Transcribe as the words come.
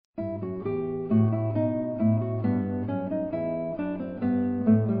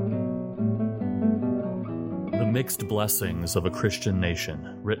Mixed Blessings of a Christian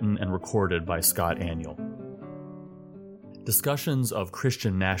Nation, written and recorded by Scott Aniol. Discussions of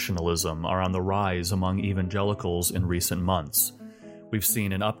Christian nationalism are on the rise among evangelicals in recent months. We've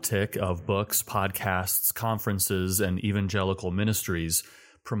seen an uptick of books, podcasts, conferences, and evangelical ministries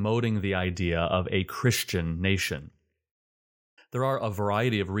promoting the idea of a Christian nation. There are a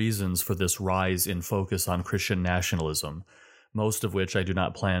variety of reasons for this rise in focus on Christian nationalism, most of which I do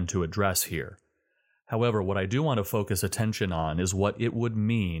not plan to address here. However, what I do want to focus attention on is what it would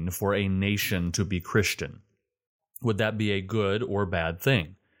mean for a nation to be Christian. Would that be a good or bad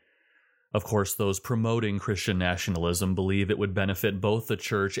thing? Of course, those promoting Christian nationalism believe it would benefit both the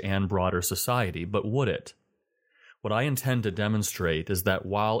church and broader society, but would it? What I intend to demonstrate is that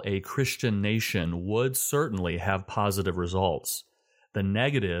while a Christian nation would certainly have positive results, the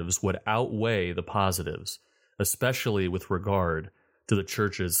negatives would outweigh the positives, especially with regard to the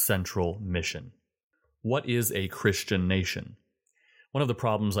church's central mission. What is a Christian nation? One of the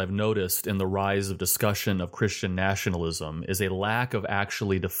problems I've noticed in the rise of discussion of Christian nationalism is a lack of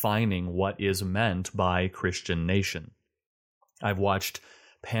actually defining what is meant by Christian nation. I've watched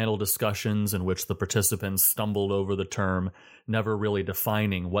panel discussions in which the participants stumbled over the term, never really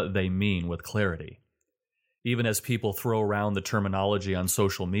defining what they mean with clarity. Even as people throw around the terminology on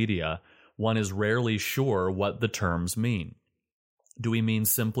social media, one is rarely sure what the terms mean. Do we mean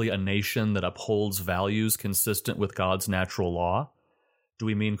simply a nation that upholds values consistent with God's natural law? Do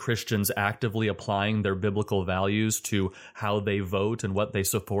we mean Christians actively applying their biblical values to how they vote and what they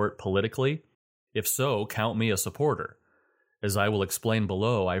support politically? If so, count me a supporter. As I will explain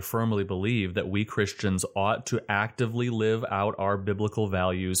below, I firmly believe that we Christians ought to actively live out our biblical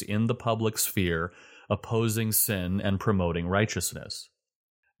values in the public sphere, opposing sin and promoting righteousness.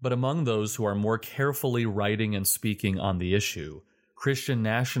 But among those who are more carefully writing and speaking on the issue, Christian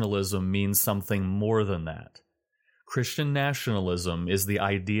nationalism means something more than that. Christian nationalism is the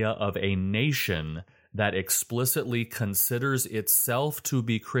idea of a nation that explicitly considers itself to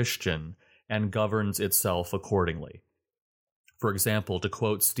be Christian and governs itself accordingly. For example, to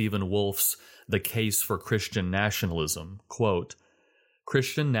quote Stephen Wolfe's The Case for Christian Nationalism, quote,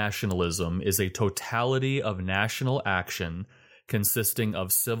 "Christian nationalism is a totality of national action consisting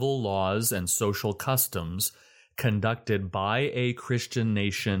of civil laws and social customs conducted by a Christian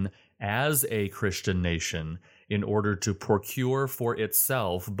nation as a Christian nation in order to procure for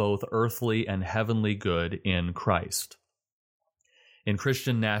itself both earthly and heavenly good in Christ." In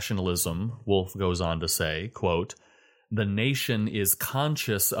Christian nationalism, Wolfe goes on to say, quote, "The nation is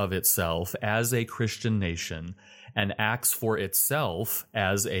conscious of itself as a Christian nation and acts for itself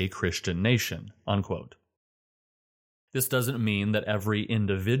as a Christian nation," unquote. This doesn't mean that every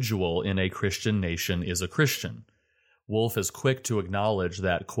individual in a Christian nation is a Christian. Wolfe is quick to acknowledge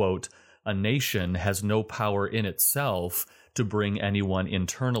that, quote, "a nation has no power in itself to bring anyone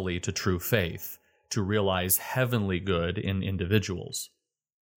internally to true faith, to realize heavenly good in individuals,"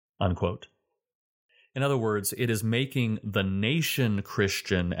 unquote. In other words, it is making the nation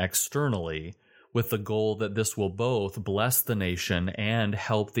Christian externally with the goal that this will both bless the nation and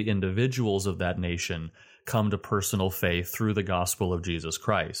help the individuals of that nation come to personal faith through the gospel of Jesus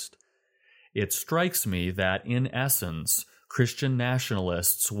Christ. It strikes me that, in essence, Christian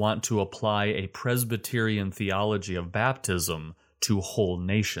nationalists want to apply a Presbyterian theology of baptism to whole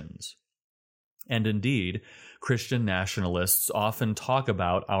nations. And indeed, Christian nationalists often talk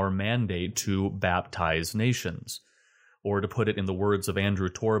about our mandate to baptize nations. Or to put it in the words of Andrew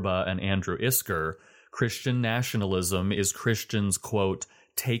Torba and Andrew Isker, Christian nationalism is Christians, quote,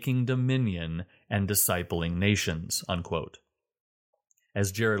 "taking dominion and discipling nations," unquote.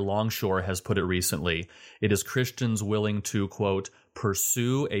 As Jared Longshore has put it recently, it is Christians willing to, quote,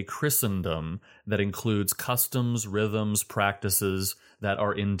 "pursue a Christendom that includes customs, rhythms, practices that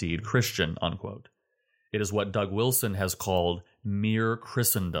are indeed Christian," unquote. It is what Doug Wilson has called mere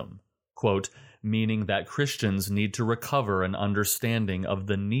Christendom, quote, "meaning that Christians need to recover an understanding of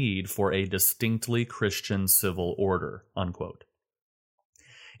the need for a distinctly Christian civil order," unquote.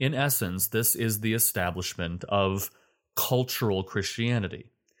 In essence, this is the establishment of cultural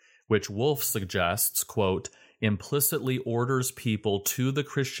Christianity, which Wolfe suggests, quote, "implicitly orders people to the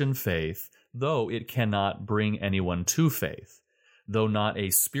Christian faith, though it cannot bring anyone to faith. Though not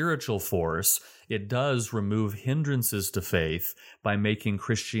a spiritual force, it does remove hindrances to faith by making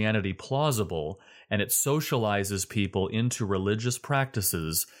Christianity plausible, and it socializes people into religious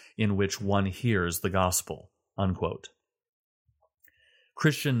practices in which one hears the gospel," unquote.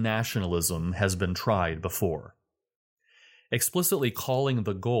 Christian nationalism has been tried before. Explicitly calling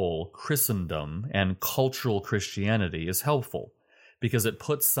the goal Christendom and cultural Christianity is helpful because it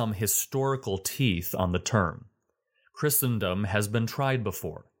puts some historical teeth on the term. Christendom has been tried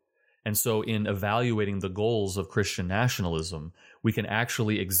before. And so in evaluating the goals of Christian nationalism, we can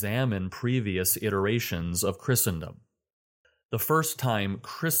actually examine previous iterations of Christendom. The first time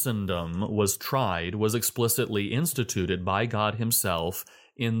Christendom was tried was explicitly instituted by God himself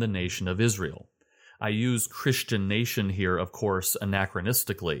in the nation of Israel. I use Christian nation here, of course,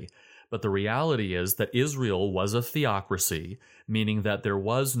 anachronistically, but the reality is that Israel was a theocracy, meaning that there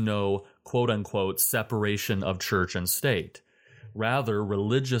was no quote-unquote separation of church and state. Rather,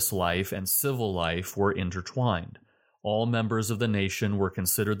 religious life and civil life were intertwined. All members of the nation were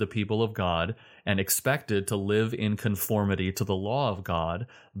considered the people of God and expected to live in conformity to the law of God,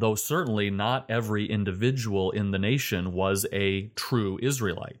 though certainly not every individual in the nation was a true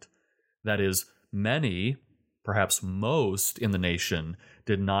Israelite. That is, many, perhaps most in the nation,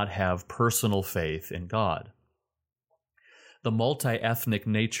 did not have personal faith in God. The multi-ethnic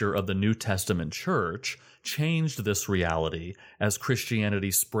nature of the New Testament church changed this reality as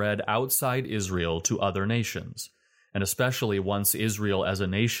Christianity spread outside Israel to other nations, and especially once Israel as a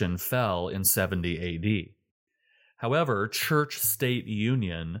nation fell in 70 AD. However, church-state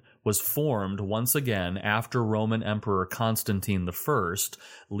union was formed once again after Roman Emperor Constantine I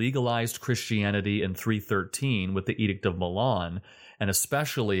legalized Christianity in 313 with the Edict of Milan, and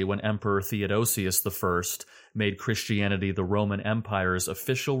especially when Emperor Theodosius I made Christianity the Roman Empire's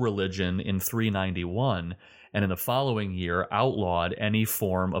official religion in 391, and in the following year outlawed any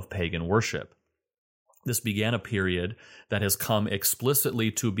form of pagan worship. This began a period that has come explicitly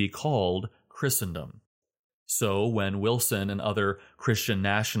to be called Christendom. So when Wilson and other Christian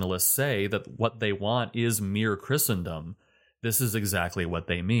nationalists say that what they want is mere Christendom, this is exactly what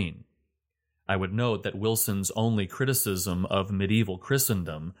they mean. I would note that Wilson's only criticism of medieval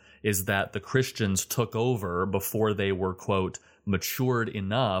Christendom is that the Christians took over before they were, quote, matured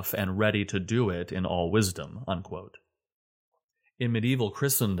enough and ready to do it in all wisdom, unquote. In medieval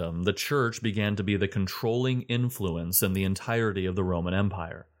Christendom, the church began to be the controlling influence in the entirety of the Roman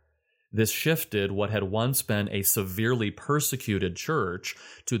Empire. This shifted what had once been a severely persecuted church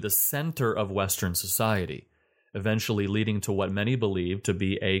to the center of Western society, eventually leading to what many believe to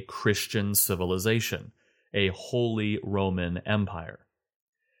be a Christian civilization, a Holy Roman Empire.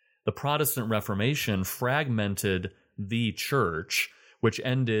 The Protestant Reformation fragmented the church, which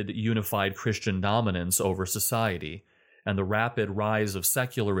ended unified Christian dominance over society, and the rapid rise of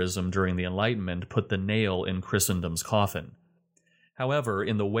secularism during the Enlightenment put the nail in Christendom's coffin. However,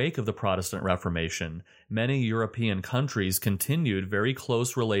 in the wake of the Protestant Reformation, many European countries continued very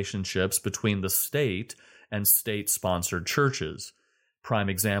close relationships between the state and state-sponsored churches, prime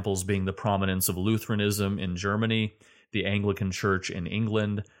examples being the prominence of Lutheranism in Germany, the Anglican Church in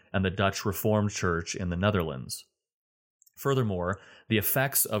England, and the Dutch Reformed Church in the Netherlands. Furthermore, the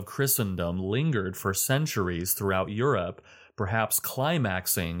effects of Christendom lingered for centuries throughout Europe, perhaps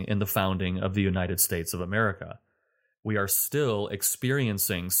climaxing in the founding of the United States of America. We are still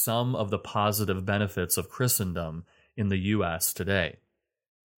experiencing some of the positive benefits of Christendom in the U.S. today.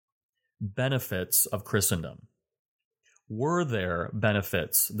 Benefits of Christendom. Were there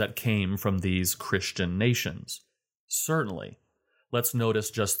benefits that came from these Christian nations? Certainly. Let's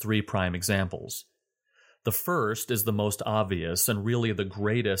notice just 3 prime examples. The first is the most obvious and really the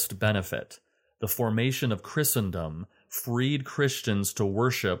greatest benefit. The formation of Christendom freed Christians to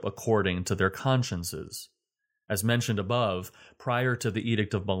worship according to their consciences. As mentioned above, prior to the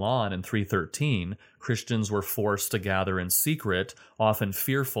Edict of Milan in 313, Christians were forced to gather in secret, often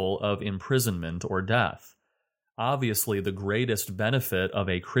fearful of imprisonment or death. Obviously, the greatest benefit of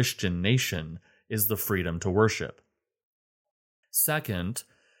a Christian nation is the freedom to worship. Second,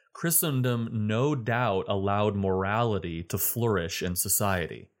 Christendom no doubt allowed morality to flourish in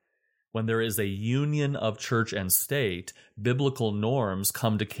society. When there is a union of church and state, biblical norms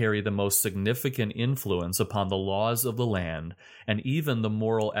come to carry the most significant influence upon the laws of the land and even the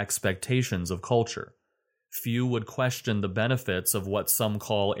moral expectations of culture. Few would question the benefits of what some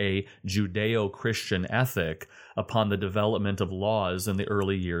call a Judeo-Christian ethic upon the development of laws in the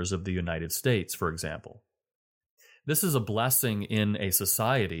early years of the United States, for example. This is a blessing in a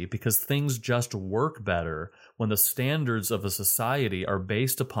society because things just work better when the standards of a society are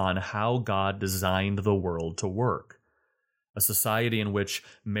based upon how God designed the world to work. A society in which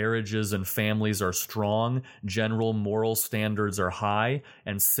marriages and families are strong, general moral standards are high,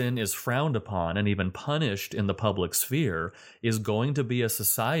 and sin is frowned upon and even punished in the public sphere is going to be a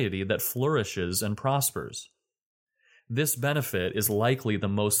society that flourishes and prospers. This benefit is likely the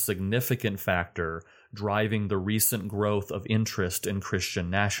most significant factor driving the recent growth of interest in Christian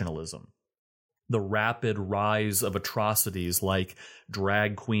nationalism. The rapid rise of atrocities like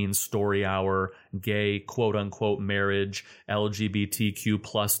drag queen story hour, gay quote-unquote marriage, LGBTQ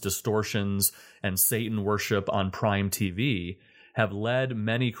plus distortions, and Satan worship on Prime TV have led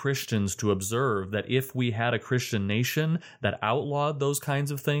many Christians to observe that if we had a Christian nation that outlawed those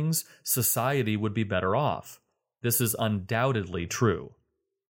kinds of things, society would be better off. This is undoubtedly true.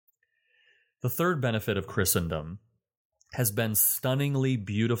 The third benefit of Christendom has been stunningly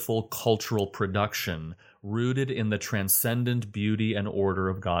beautiful cultural production rooted in the transcendent beauty and order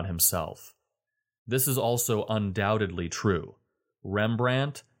of God Himself. This is also undoubtedly true.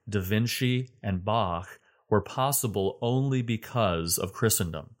 Rembrandt, Da Vinci, and Bach were possible only because of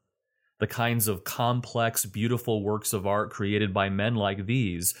Christendom. The kinds of complex, beautiful works of art created by men like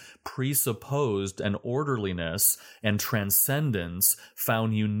these presupposed an orderliness and transcendence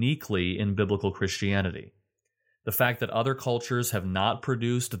found uniquely in biblical Christianity. The fact that other cultures have not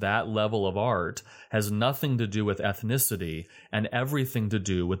produced that level of art has nothing to do with ethnicity and everything to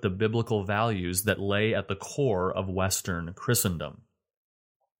do with the biblical values that lay at the core of Western Christendom.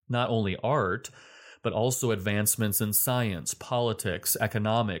 Not only art, but also advancements in science, politics,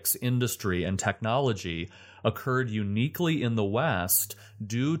 economics, industry, and technology occurred uniquely in the West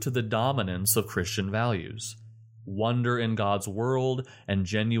due to the dominance of Christian values. Wonder in God's world and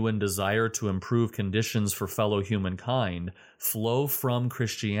genuine desire to improve conditions for fellow humankind flow from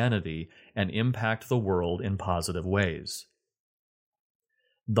Christianity and impact the world in positive ways.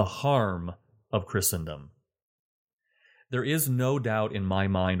 The harm of Christendom. There is no doubt in my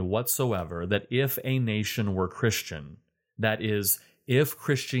mind whatsoever that if a nation were Christian, that is, if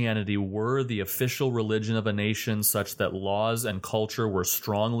Christianity were the official religion of a nation such that laws and culture were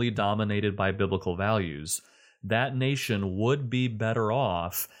strongly dominated by biblical values, that nation would be better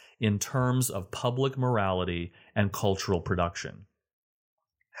off in terms of public morality and cultural production.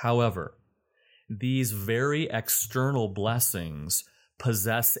 However, these very external blessings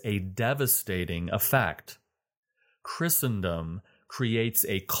possess a devastating effect. Christendom creates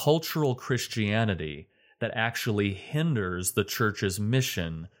a cultural Christianity that actually hinders the church's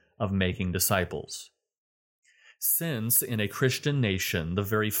mission of making disciples. Since in a Christian nation the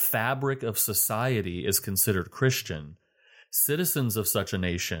very fabric of society is considered Christian, citizens of such a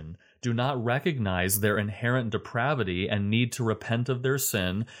nation do not recognize their inherent depravity and need to repent of their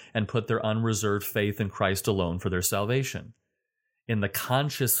sin and put their unreserved faith in Christ alone for their salvation. In the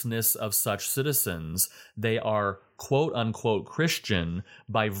consciousness of such citizens, they are quote-unquote Christian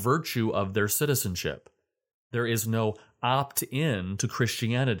by virtue of their citizenship. There is no opt-in to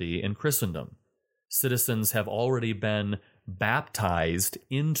Christianity in Christendom. Citizens have already been baptized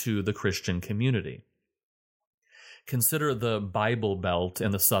into the Christian community. Consider the Bible Belt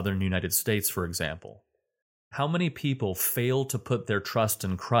in the southern United States, for example. How many people fail to put their trust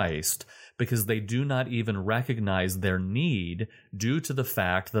in Christ because they do not even recognize their need due to the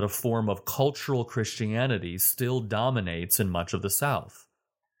fact that a form of cultural Christianity still dominates in much of the South?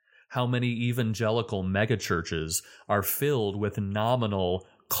 How many evangelical megachurches are filled with nominal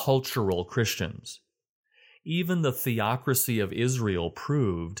cultural Christians? Even the theocracy of Israel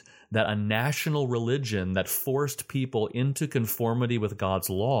proved that a national religion that forced people into conformity with God's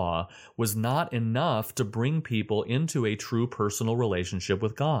law was not enough to bring people into a true personal relationship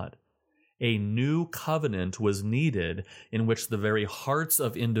with God. A new covenant was needed in which the very hearts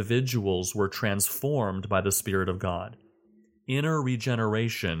of individuals were transformed by the Spirit of God. Inner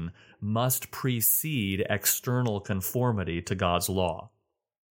regeneration must precede external conformity to God's law.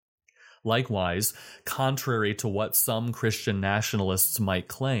 Likewise, contrary to what some Christian nationalists might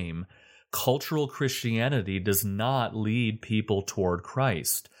claim, cultural Christianity does not lead people toward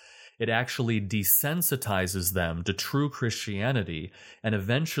Christ. It actually desensitizes them to true Christianity and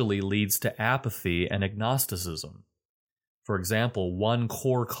eventually leads to apathy and agnosticism. For example, one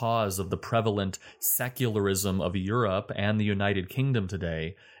core cause of the prevalent secularism of Europe and the United Kingdom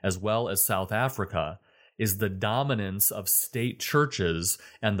today, as well as South Africa, is the dominance of state churches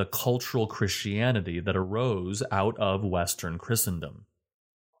and the cultural Christianity that arose out of Western Christendom.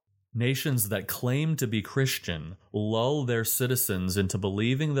 Nations that claim to be Christian lull their citizens into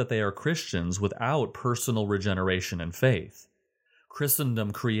believing that they are Christians without personal regeneration and faith.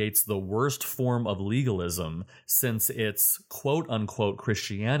 Christendom creates the worst form of legalism since its quote-unquote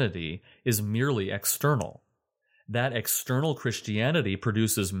Christianity is merely external. That external Christianity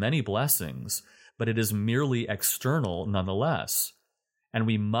produces many blessings, but it is merely external nonetheless. And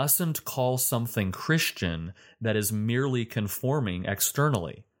we mustn't call something Christian that is merely conforming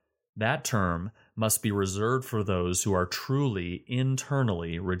externally. That term must be reserved for those who are truly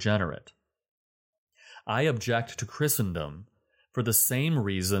internally regenerate. I object to Christendom for the same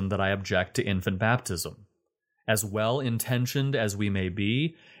reason that I object to infant baptism. As well-intentioned as we may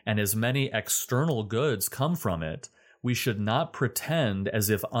be, and as many external goods come from it, we should not pretend as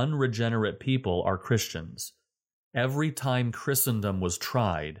if unregenerate people are Christians. Every time Christendom was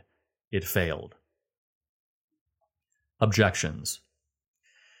tried, it failed. Objections.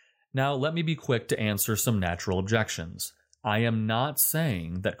 Now, let me be quick to answer some natural objections. I am not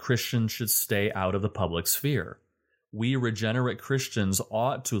saying that Christians should stay out of the public sphere. We regenerate Christians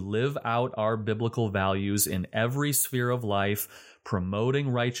ought to live out our biblical values in every sphere of life, promoting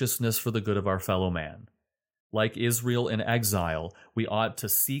righteousness for the good of our fellow man. Like Israel in exile, we ought to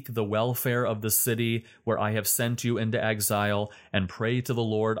seek the welfare of the city where I have sent you into exile and pray to the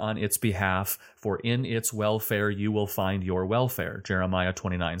Lord on its behalf, for in its welfare you will find your welfare. Jeremiah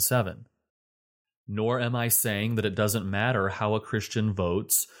 29:7. Nor am I saying that it doesn't matter how a Christian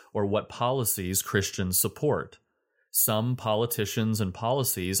votes or what policies Christians support. Some politicians and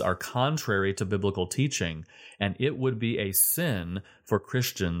policies are contrary to biblical teaching, and it would be a sin for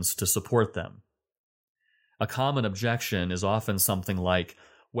Christians to support them. A common objection is often something like,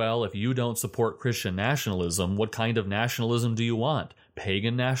 well, if you don't support Christian nationalism, what kind of nationalism do you want?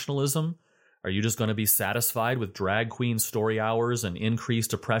 Pagan nationalism? Are you just going to be satisfied with drag queen story hours and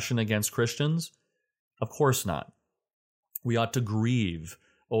increased oppression against Christians? Of course not. We ought to grieve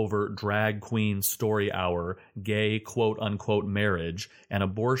over drag queen story hour, gay quote-unquote marriage, and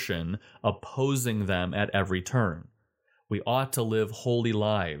abortion, opposing them at every turn. We ought to live holy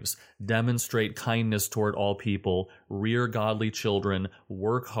lives, demonstrate kindness toward all people, rear godly children,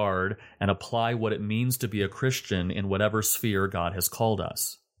 work hard, and apply what it means to be a Christian in whatever sphere God has called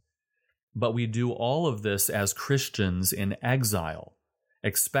us. But we do all of this as Christians in exile,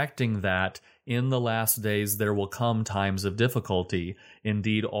 expecting that in the last days there will come times of difficulty.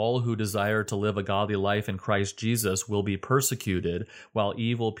 Indeed, all who desire to live a godly life in Christ Jesus will be persecuted, while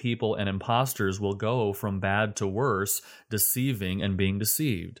evil people and impostors will go from bad to worse, deceiving and being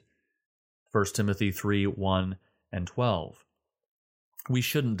deceived. 1 Timothy 3:1 and 12. We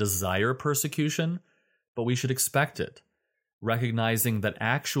shouldn't desire persecution, but we should expect it, recognizing that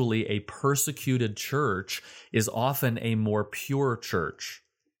actually a persecuted church is often a more pure church.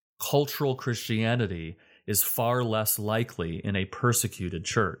 Cultural Christianity is far less likely in a persecuted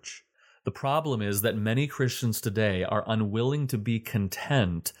church. The problem is that many Christians today are unwilling to be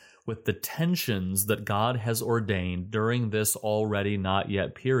content with the tensions that God has ordained during this already not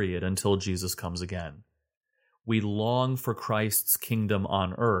yet period until Jesus comes again. We long for Christ's kingdom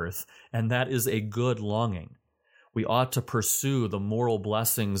on earth, and that is a good longing. We ought to pursue the moral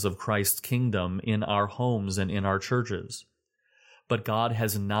blessings of Christ's kingdom in our homes and in our churches. But God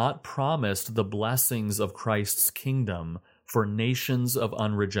has not promised the blessings of Christ's kingdom for nations of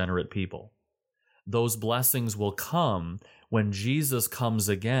unregenerate people. Those blessings will come when Jesus comes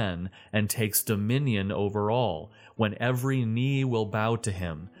again and takes dominion over all, when every knee will bow to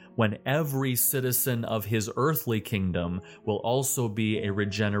him, when every citizen of his earthly kingdom will also be a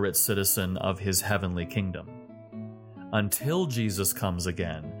regenerate citizen of his heavenly kingdom. Until Jesus comes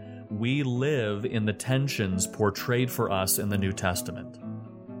again, we live in the tensions portrayed for us in the New Testament.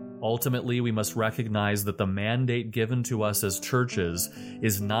 Ultimately, we must recognize that the mandate given to us as churches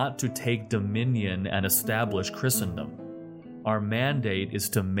is not to take dominion and establish Christendom. Our mandate is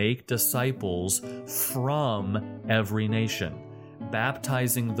to make disciples from every nation,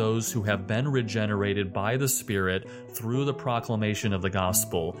 baptizing those who have been regenerated by the Spirit through the proclamation of the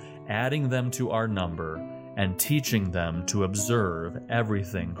gospel, adding them to our number, and teaching them to observe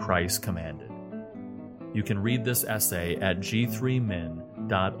everything Christ commanded. You can read this essay at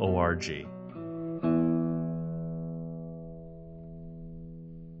g3min.org.